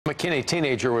McKinney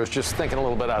teenager was just thinking a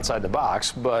little bit outside the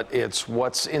box, but it's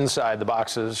what's inside the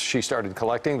boxes she started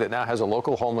collecting that now has a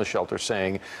local homeless shelter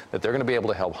saying that they're going to be able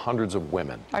to help hundreds of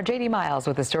women. Our J.D. Miles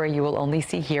with a story you will only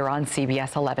see here on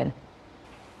CBS 11.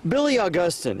 Billy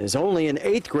Agustin is only an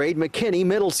 8th grade McKinney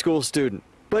middle school student,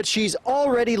 but she's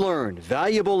already learned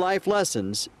valuable life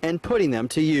lessons and putting them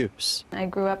to use. I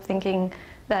grew up thinking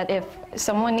that if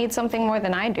someone needs something more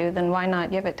than I do, then why not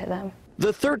give it to them?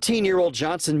 The 13-year-old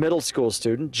Johnson Middle School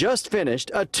student just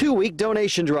finished a 2-week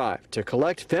donation drive to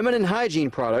collect feminine hygiene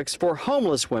products for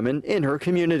homeless women in her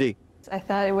community. I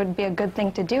thought it would be a good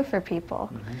thing to do for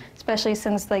people, especially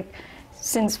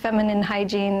since feminine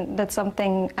hygiene, that's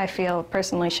something I feel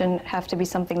personally shouldn't have to be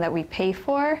something that we pay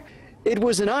for. It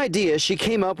was an idea she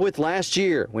came up with last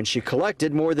year when she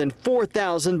collected more than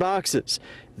 4,000 boxes.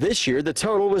 This year, the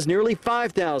total was nearly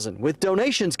 5,000, with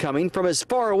donations coming from as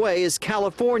far away as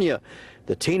California.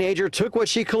 The teenager took what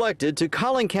she collected to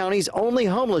Collin County's only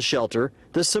homeless shelter,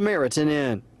 the Samaritan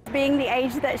Inn. Being the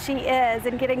age that she is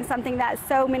and getting something that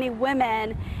so many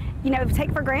women,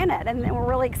 take for granted, and we're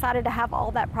really excited to have all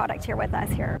that product here with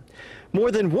us here. More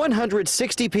than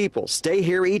 160 people stay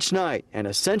here each night, and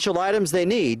essential items they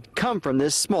need come from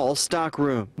this small stock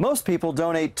room. Most people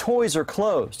donate toys or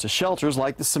clothes to shelters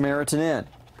like the Samaritan Inn,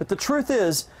 but the truth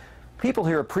is, people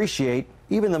here appreciate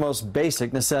even the most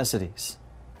basic necessities.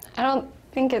 I don't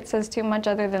think it says too much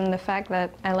other than the fact that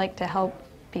I like to help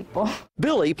people.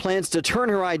 Billy plans to turn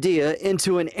her idea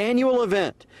into an annual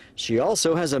event. She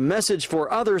also has a message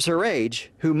for others her age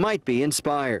who might be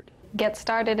inspired. Get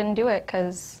started and do it,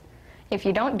 because if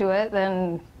you don't do it,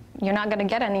 then you're not going to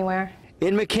get anywhere.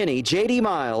 In McKinney, J.D.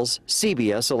 Miles,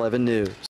 CBS 11 News.